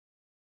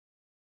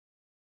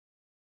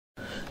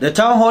The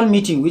town hall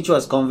meeting, which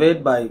was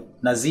convened by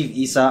Nazif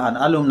Isa, an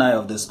alumni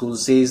of the school,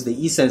 says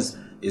the essence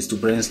is to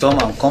brainstorm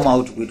and come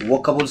out with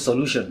workable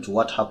solution to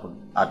what happened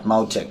at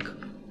Mautech.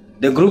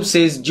 The group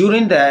says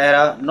during their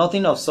era,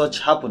 nothing of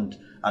such happened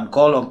and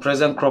call on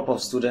present crop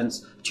of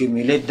students to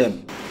emulate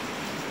them.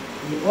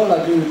 We all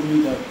agree with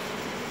me that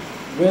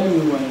when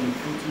we were in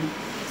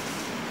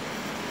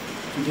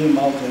today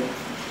Mautech,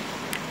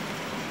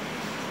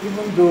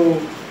 even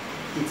though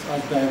it's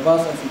as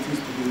diverse as it is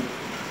today,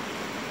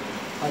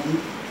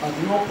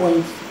 at no point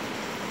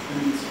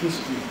in its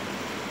history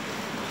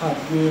had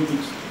we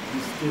reached the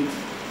state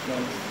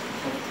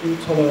of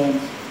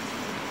intolerance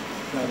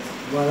that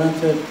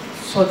warranted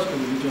such a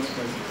religious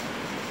crisis.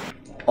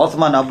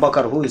 Othman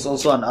Abubakar, who is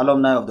also an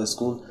alumni of the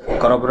school,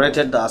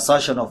 corroborated the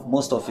assertion of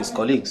most of his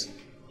colleagues.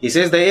 He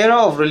says the era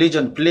of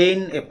religion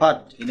playing a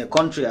part in a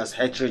country as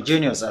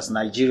heterogeneous as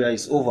Nigeria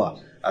is over,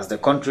 as the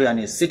country and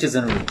its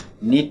citizenry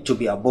need to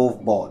be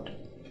above board.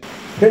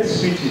 Hate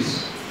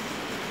speeches,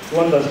 to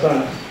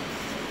understand,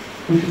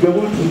 we should be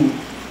able to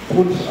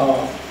put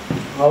our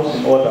house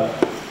in order,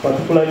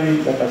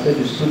 particularly, like I said,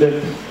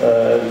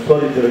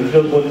 the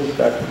religious bodies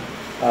that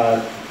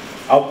are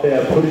out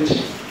there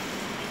preaching.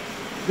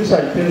 These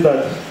are things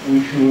that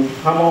we should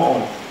hammer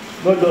on,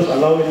 not just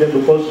allowing them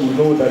because we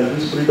know that there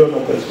is freedom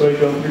of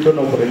expression, freedom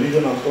of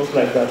religion and stuff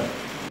like that.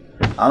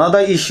 Another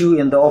issue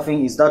in the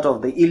offing is that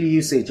of the ill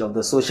usage of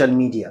the social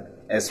media,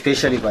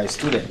 especially by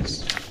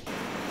students.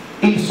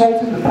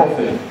 Insulting the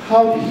Prophet,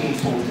 how did he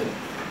insult him?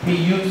 He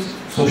used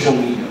social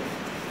media.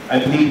 I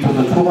believe it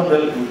was a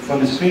 200, from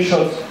the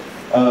screenshots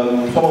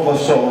some of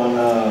us saw on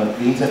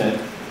the internet,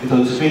 it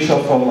was a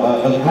screenshot from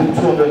a group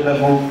 200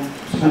 level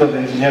School of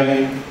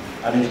Engineering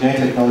and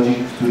Engineering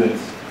Technology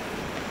students.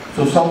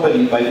 So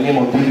somebody by the name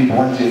of David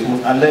Wanjes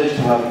was alleged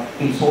to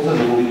have insulted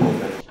the Holy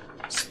Prophet.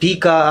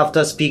 Speaker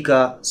after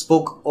speaker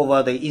spoke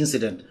over the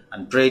incident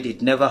and prayed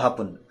it never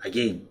happened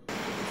again.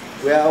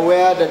 We are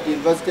aware that the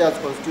university has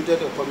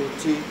constituted a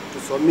committee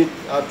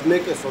to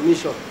make a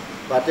submission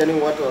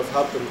pertaining what has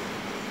happened.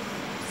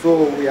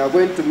 So we are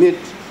going to meet,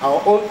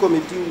 our own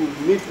committee will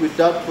meet with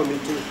that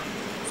committee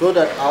so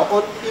that our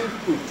own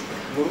input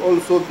will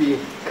also be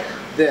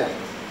there.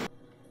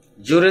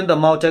 During the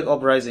Mautech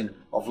uprising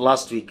of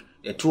last week,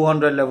 a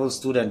 200 level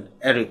student,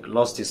 Eric,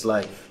 lost his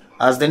life.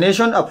 As the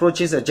nation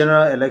approaches a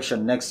general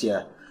election next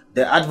year,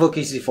 the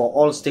advocacy for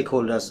all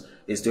stakeholders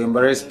is to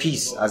embrace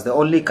peace as the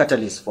only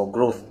catalyst for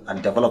growth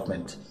and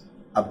development.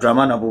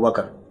 Abdurrahman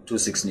Abubakar,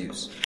 26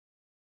 News.